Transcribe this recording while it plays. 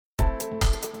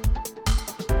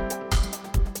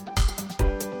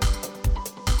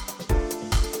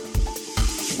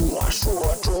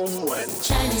说中文。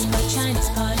Chinese pot, Chinese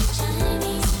pot,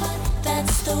 Chinese pot.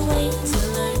 That's the way to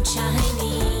learn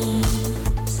Chinese.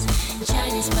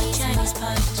 Chinese pot, Chinese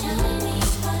pot,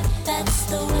 Chinese pot. That's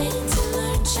the way to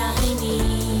learn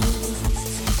Chinese.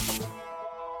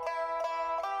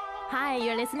 Hi,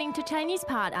 you're listening to Chinese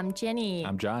Pod. I'm Jenny.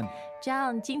 I'm John.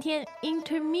 John, 今天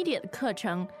intermediate 课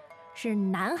程是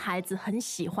男孩子很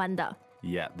喜欢的。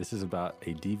Yeah, this is about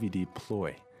a DVD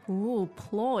Ploy. Ooh,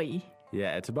 Ploy.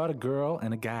 Yeah, it's about a girl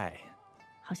and a guy.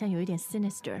 好像有一点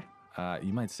sinister.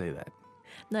 You might say that.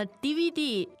 那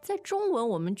DVD 在中文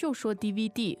我们就说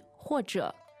DVD 或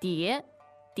者碟。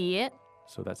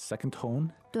 So that's second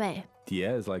tone. 对， Die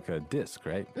is like a disc,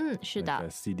 right? 是的。 Like a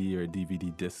CD or a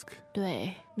DVD disc.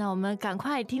 对，那我们赶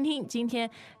快听听今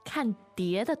天看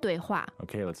碟的对话。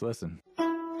 Okay, let's listen.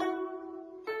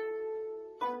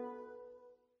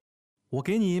 我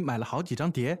给你买了好几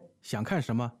张碟，想看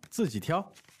什么自己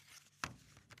挑。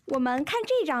我们看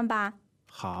这张吧。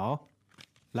好，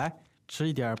来吃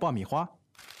一点爆米花。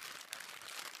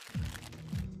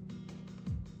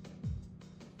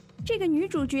这个女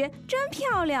主角真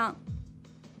漂亮。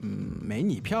没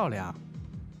你漂亮。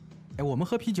哎，我们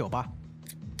喝啤酒吧。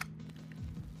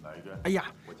哎呀，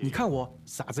你看我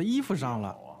洒在衣服上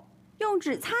了。用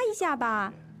纸擦一下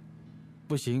吧。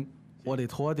不行，我得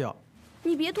脱掉。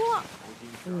你别脱。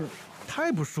太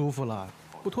不舒服了，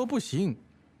不脱不行。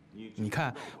你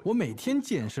看我每天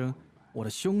健身，我的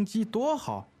胸肌多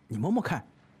好，你摸摸看。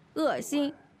恶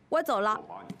心，我走了。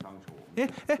哎，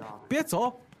别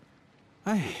走！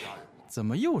哎，怎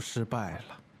么又失败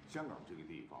了？香港这个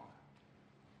地方，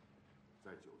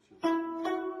在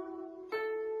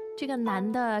这个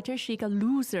男的真是一个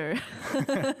loser 。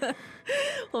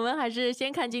我们还是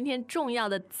先看今天重要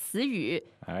的词语。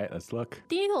 All right, let's look.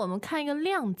 第一个，我们看一个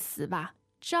量词吧，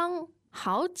张，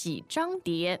好几张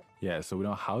碟。 Yeah, so we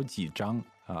know 好几张.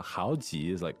 好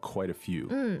几 is like quite a few.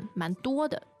 蛮多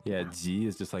的。 Yeah, 几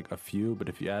is just like a few,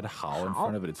 but if you add 好 in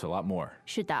front of it, it's a lot more.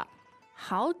 是的，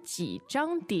好几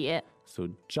张碟。 So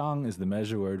张 is the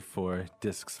measure word for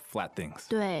discs, flat things.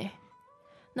 对，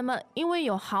那么因为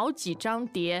有好几张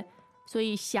碟，所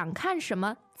以想看什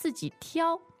么自己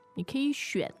挑，你可以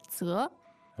选择。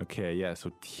 Okay, yeah, so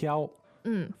挑.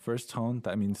 First tone,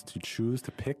 that means to choose,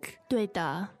 to pick. 对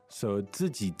的， So 自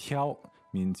己挑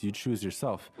means you choose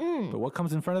yourself. But what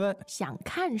comes in front of that? 想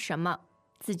看什么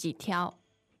自己挑。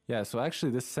 Yeah, so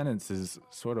actually this sentence is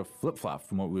sort of flip-flop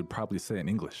from what we would probably say in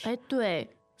English. 哎，对，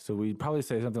 So we'd probably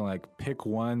say something like, pick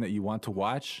one that you want to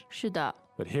watch. 是的，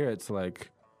 But here it's like,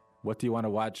 what do you want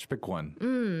to watch? Pick one.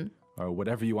 Or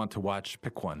whatever you want to watch,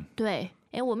 pick one. 对，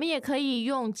哎，我们也可以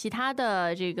用其他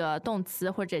的这个动词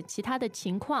或者其他的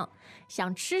情况，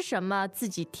想吃什么自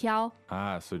己挑，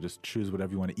 So just choose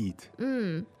whatever you want to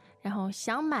eat. 然后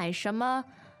想买什么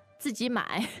自己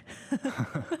买，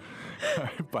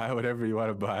 Buy whatever you want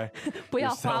to buy. 不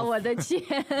要花我的钱。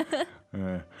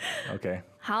 Okay.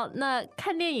 好，那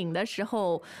看电影的时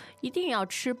候一定要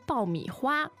吃爆米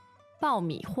花，爆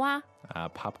米花。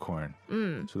 Popcorn.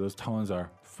 So those tones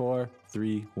are 4,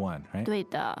 3, 1, right? 对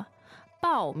的，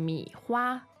爆米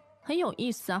花很有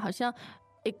意思啊，好像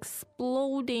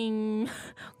exploding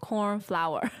corn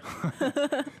flour。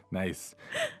 Nice.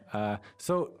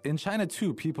 So in China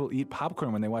too, people eat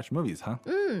popcorn when they watch movies, huh?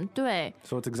 对，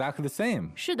 So it's exactly the same.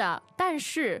 是的，但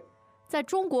是在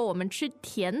中国我们吃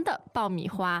甜的爆米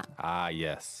花。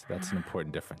 Yes, that's an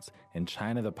important difference. In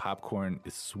China, the popcorn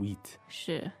is sweet,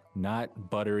 是not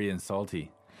buttery and salty.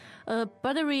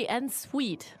 buttery and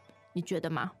sweet， 你觉得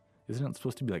吗？ Isn't it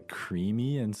supposed to be like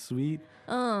creamy and sweet?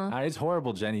 It's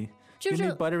horrible, Jenny. Give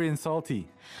me buttery and salty.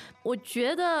 我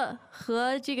觉得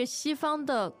和这个西方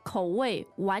的口味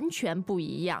完全不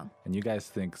一样。 And you guys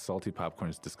think salty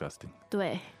popcorn is disgusting.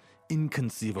 对，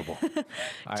 Inconceivable.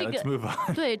 All right, let's move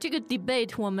on. 对，这个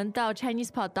debate 我们到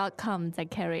ChinesePod.com 再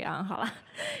carry on 好了。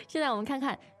现在我们看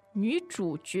看女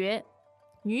主角，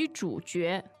女主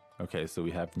角， Okay, so we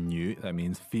have 女, that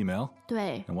means female.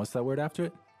 对， And what's that word after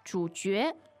it? 主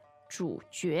角，主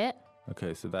角，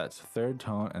 Okay, so that's third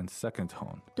tone and second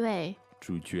tone. 对，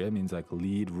主角 means like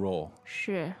lead role.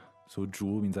 是 So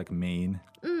主 means like main.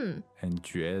 And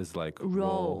角 is like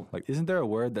Role. Like, isn't there a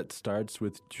word that starts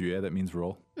with 角 that means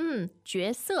role?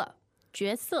 角色，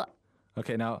角色，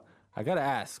 Okay, now I gotta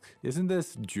ask, isn't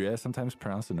this 角 sometimes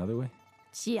pronounced another way?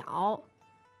 角，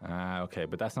 Okay,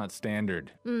 but that's not standard.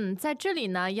 在这里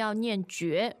呢要念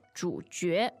角，主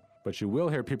角， But you will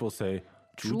hear people say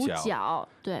主主角, 角，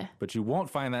对， but you won't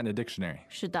find that in a dictionary.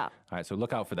 是的， All right, so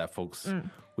look out for that, folks.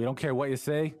 We don't care what you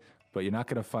say, but you're not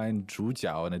gonna find 主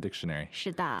角 in a dictionary.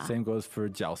 是的， Same goes for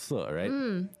角色,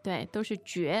 right? 对，都是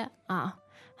角啊。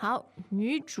好，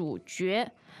女主角，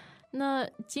那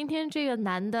今天这个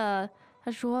男的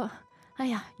他说，哎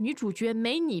呀，女主角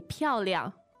没你漂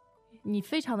亮，你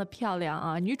非常的漂亮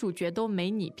啊，女主角都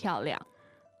没你漂亮。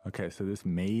Okay, so this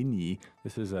没你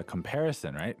this is a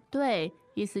comparison, right? 对，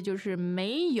意思就是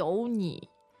没有你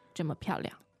这么漂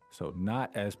亮。So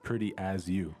not as pretty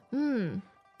as you.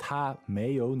 她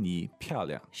没有你漂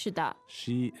亮。是的。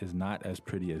She is not as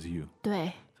pretty as you.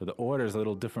 对。So the order is a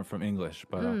little different from English,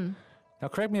 but now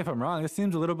correct me if I'm wrong. This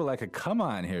seems a little bit like a come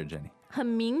on here, Jenny. 很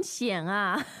明显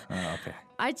啊。Okay.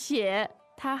 而且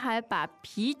他还把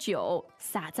啤酒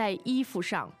洒在衣服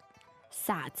上，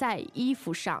洒在衣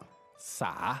服上。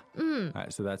洒。All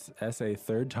right, so that's S-A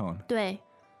third tone. 对。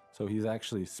So he's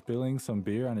actually spilling some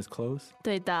beer on his clothes?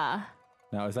 对的。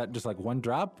Now, is that just like one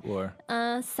drop or?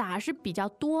 洒是比较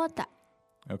多的。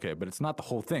Okay, but it's not the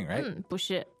whole thing, right? 不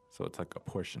是。So it's like a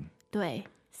portion. 对，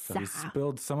 So he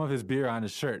spilled some of his beer on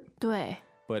his shirt. 对。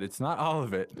But it's not all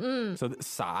of it. So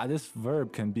洒 this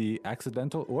verb can be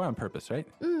accidental or on purpose, right?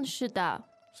 是的。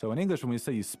So in English, when we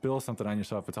say you spill something on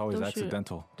yourself, it's always 都是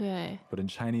accidental. 对。 But in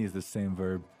Chinese, the same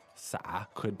verb, 洒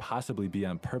could possibly be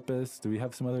on purpose. Do we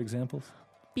have some other examples?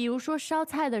 比如说烧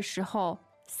菜的时候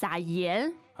撒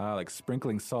盐， Like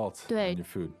sprinkling salt 对 on your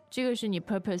food. 这个是你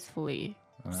purposefully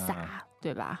撒，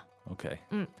对吧？ Okay.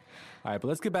 All right, but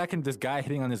let's get back into this guy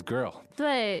hitting on this girl.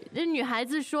 对，这女孩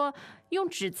子说用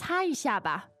纸擦一下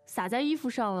吧，洒在衣服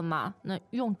上了嘛，那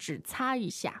用纸擦一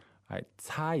下。All right,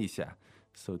 擦一下.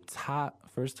 So 擦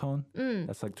first tone.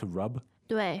 That's like to rub.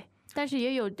 对，但是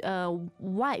也有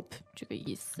wipe 这个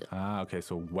意思。Okay,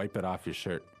 so wipe it off your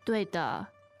shirt. 对的。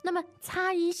那么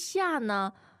擦一下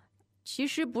呢，其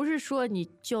实不是说你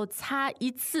就擦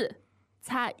一次、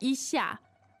擦一下，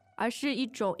而是一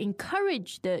种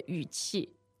encourage 的语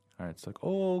气。All right, it's like,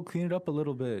 oh, clean it up a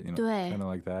little bit, you know, 对。 kind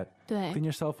of like that. 对。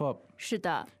 Clean yourself up. 是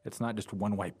的。 It's not just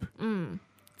one wipe.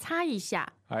 擦一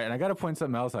下。 All right, and I got to point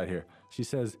something else out here. She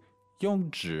says,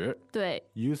 用纸, 对。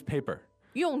 use paper.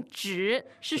 用纸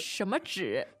是什么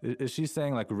纸？ Is she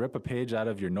saying like rip a page out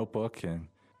of your notebook and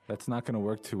that's not going to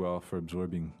work too well for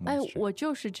absorbing 哎， moisture? 我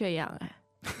就是这样哎。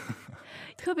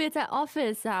特别在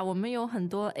office 啊，我们有很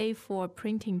多 A4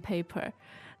 printing paper，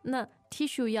 那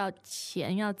tissue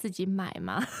钱要自己买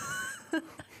吗？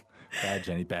 Bad,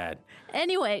 Jenny, bad.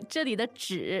 Anyway， 这里的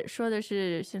纸说的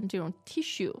是像这种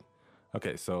tissue。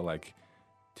 Okay, so like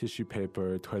tissue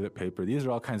paper, toilet paper, these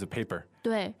are all kinds of paper.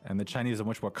 对。 And the Chinese are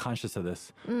much more conscious of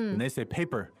this. When they say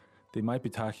paper, they might be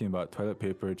talking about toilet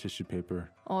paper, tissue paper,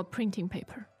 or printing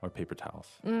paper， or paper towels.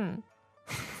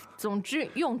 总之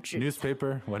用纸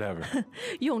Newspaper, whatever.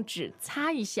 用纸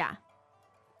擦一下。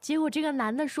结果这个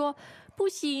男的说不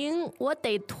行，我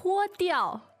得脱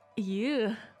掉。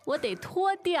咦，我得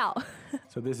脱掉。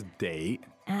So this day,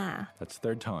 啊， that's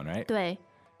third tone, right? 对，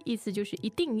意思就是一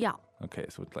定要。 Okay,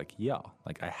 so it's like yeah,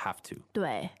 like I have to.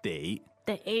 对， Day,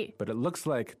 得。 but it looks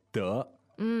like the.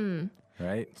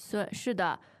 Right? 是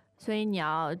的，所以你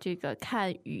要这个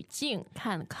看语境，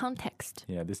看 context。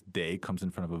 Yeah, this day comes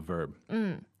in front of a verb.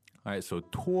 All right, so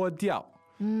脱掉.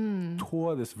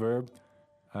 脱 this verb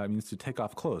means to take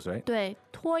off clothes, right? 对，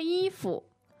脱衣服。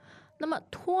那么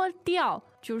脱掉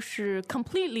就是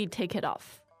completely take it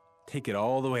off。 Take it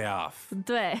all the way off.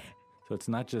 对， So it's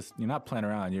not just, you're not playing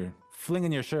around, you're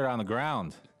flinging your shirt on the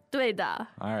ground. 对的。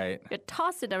 All right. You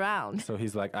toss it around。 So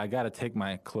he's like, I gotta take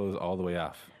my clothes all the way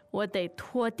off. 我得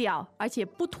脱掉，而且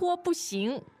不脱不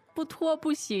行，不脱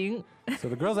不行， So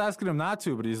the girl's asking him not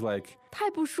to, but he's like, 太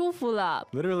不舒服了。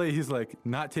 literally, he's like,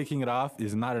 not taking it off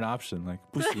is not an option. Like,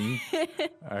 不行.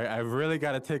 All right, I've really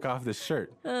got to take off this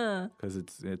shirt. Because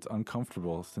it's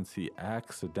uncomfortable since he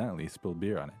accidentally spilled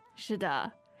beer on it. 是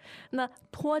的，那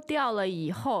脱掉了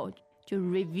以后就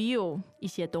review 一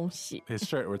些东西。 His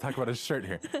shirt, we're talking about his shirt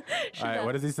here. All right,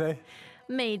 what does he say?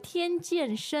 每天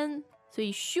健身，所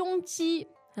以胸肌，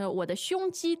我的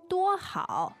胸肌多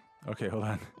好。 Okay, hold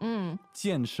on.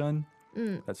 健身.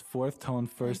 That's fourth tone,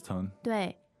 first tone.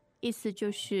 对，意思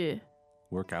就是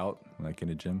Work out, like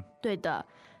in a gym. 对的，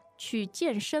去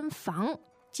健身房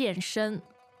健身。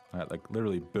 All right, like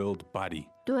literally build body.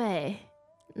 对，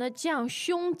那这样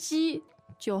胸肌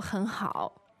就很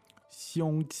好。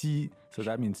胸肌, so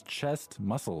that means chest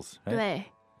muscles, right? 对，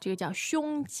这个叫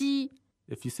胸肌。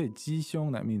 If you say 鸡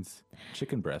胸, that means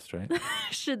chicken breast, right?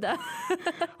 是的。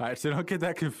 All right, so don't get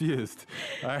that confused.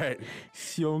 All right,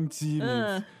 胸肌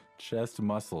means chest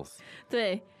muscles.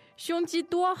 对，胸肌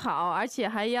多好，而且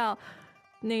还要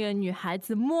那个女孩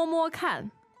子摸摸看，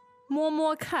摸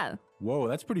摸看。 Whoa,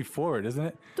 that's pretty forward,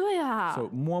 isn't it? 对啊， So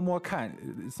摸摸看,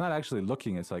 it's not actually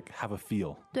looking, it's like have a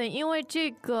feel. 对，因为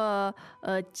这个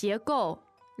结构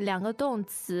两个动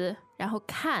词，然后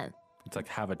看 It's like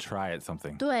have a try at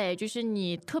something. 对，就是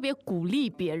你特别鼓励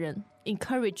别人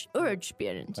 ，encourage urge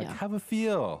别人这 Like 样。 have a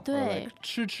feel. 对 Or like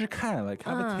吃吃看, like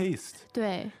have a taste.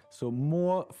 对， So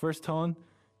more first tone,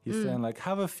 he's saying like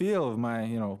have a feel of my,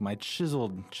 my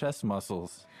chiseled chest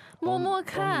muscles. 摸摸 Only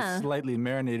看， slightly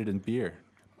marinated in beer.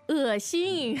 恶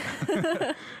心，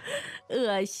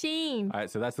恶心。 All right,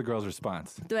 so that's the girl's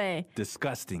response. 对，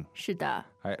 Disgusting. 是的，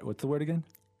 All right, what's the word again?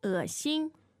 恶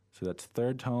心。 So that's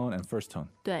third tone and first tone.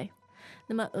 对，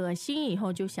那么恶心以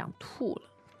后就想吐了，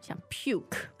想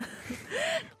puke。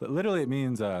 Literally, it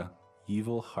means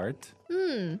evil heart.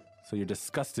 So you're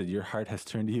disgusted. Your heart has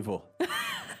turned evil.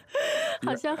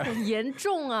 好像很严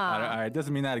重 All 啊。 right, it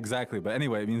doesn't mean that exactly, but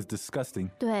anyway, it means disgusting.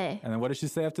 对， And then what does she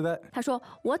say after that? 他说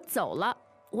我走了，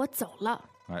我走了。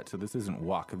 All right, so this isn't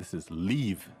walk, this is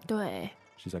leave. 对，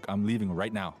 She's like, I'm leaving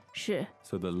right now. 是，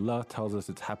 So the la tells us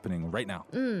it's happening right now.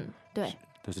 对，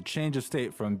 There's a change of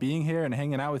state from being here and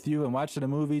hanging out with you and watching a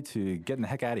movie to getting the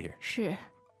heck out of here. 是，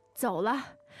走了。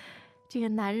这个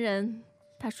男人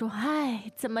他说：“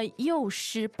哎，怎么又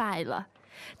失败了？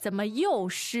怎么又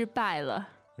失败了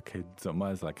Okay,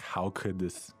 zama is like, how could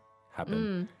this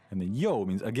happen? And then yo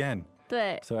means again.？”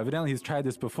 对 So evidently he's tried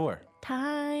this before.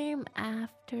 ，time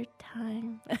after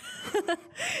time，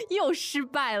 又失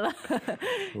败了。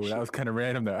 Ooh, that was kind of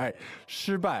random there. All right,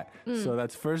 失败. So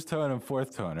that's first tone and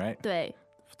fourth tone, right? 对，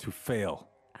 To fail.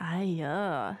 哎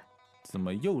呀， 怎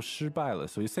么又失败了?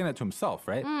 So he's saying that to himself,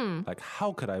 right? Like,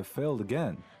 how could I have failed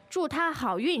again? 祝他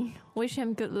好运，wish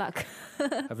him good luck。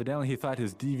 Evidently he thought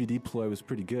his DVD Ploy was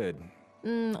pretty good.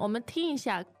 我们听一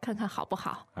下，看看好不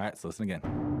好？ All right, so listen again.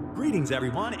 Greetings,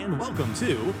 everyone, and welcome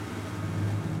to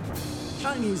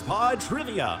Chinese Pod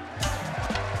Trivia.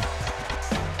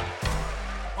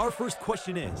 Our first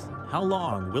question is, how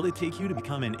long will it take you to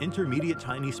become an intermediate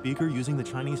Chinese speaker using the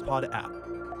Chinese Pod app?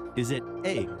 Is it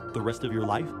A, the rest of your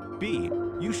life? B,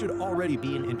 you should already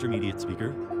be an intermediate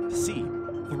speaker? C,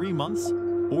 3 months?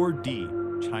 Or D,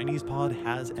 Chinese Pod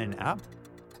has an app?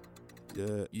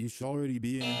 You should already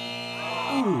be in.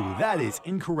 Ooh, that is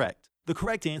incorrect. The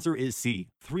correct answer is C,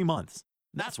 3 months.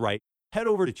 That's right. Head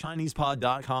over to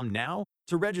ChinesePod.com now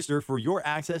to register for your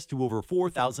access to over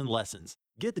 4,000 lessons.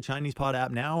 Get the Chinese Pod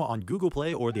app now on Google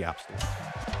Play or the App Store.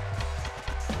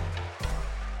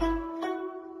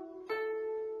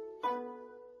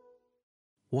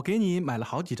 我给你买了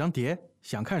好几张碟，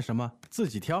想看什么自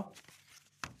己挑。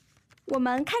我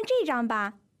们看这张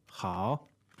吧。好，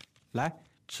来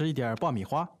吃一点爆米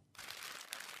花。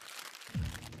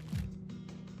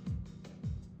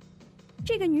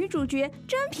这个女主角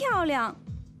真漂亮。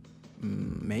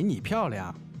没你漂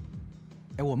亮。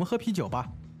哎，我们喝啤酒吧。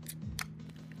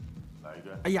来一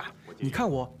个。哎呀，你看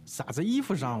我洒在衣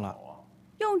服上了。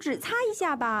用纸擦一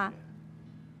下吧。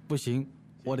不行，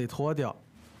我得脱掉。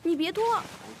你别脱。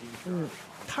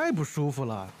太不舒服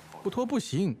了，不脱不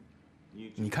行。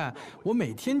你看我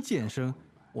每天健身，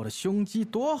我的胸肌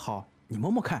多好，你摸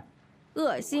摸看。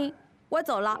恶心，我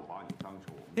走了。把你当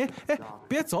成哎，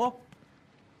别走！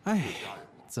哎，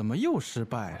怎么又失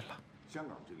败了？香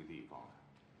港这个地方，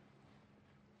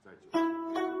在9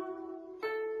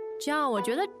这样我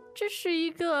觉得这是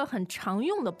一个很常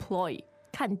用的 ploy，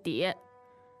 看碟。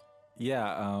 Yeah,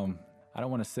 I don't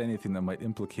want to say anything that might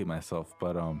implicate myself,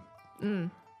 but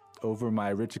over my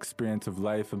rich experience of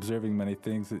life, observing many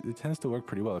things, it tends to work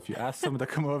pretty well. If you ask someone to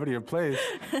come over to your place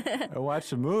and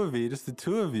watch a movie, just the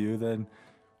two of you, then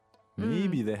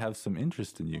maybe they have some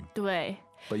interest in you. 对，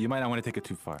 But you might not want to take it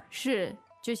too far. 是，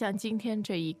就像今天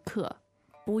这一刻，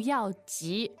不要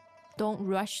急 ，Don't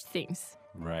rush things。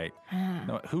 Right.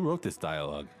 Now, who wrote this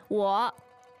dialogue? 我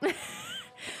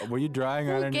Were you drawing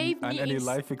Who on gave any, me on any ins-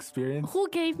 life experience? Who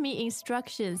gave me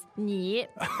instructions？ 你。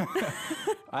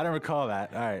 I don't recall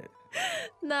that. All right.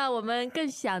 那我们更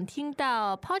想听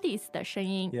到 Poddies 的声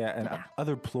音， Yeah, 对 and 吧？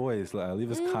 other ploys, leave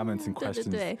us comments and 对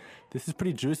questions. 对。 This is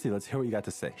pretty juicy. Let's hear what you got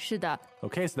to say. 是的，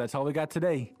 Okay, so that's all we got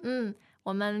today.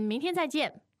 我们明天再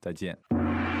见。再见.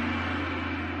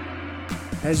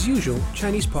 As usual,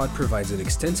 ChinesePod provides an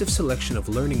extensive selection of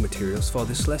learning materials for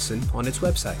this lesson on its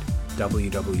website,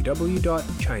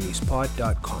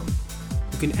 www.chinesepod.com.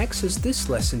 You can access this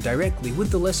lesson directly with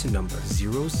the lesson number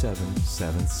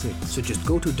 0776 So just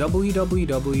go to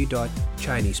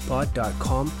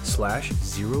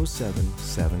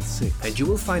www.chinesepod.com/0776 and you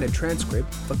will find a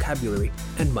transcript, vocabulary,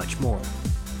 and much more.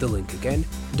 The link again,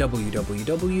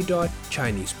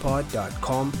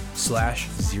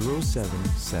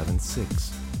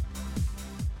 www.chinesepod.com/0776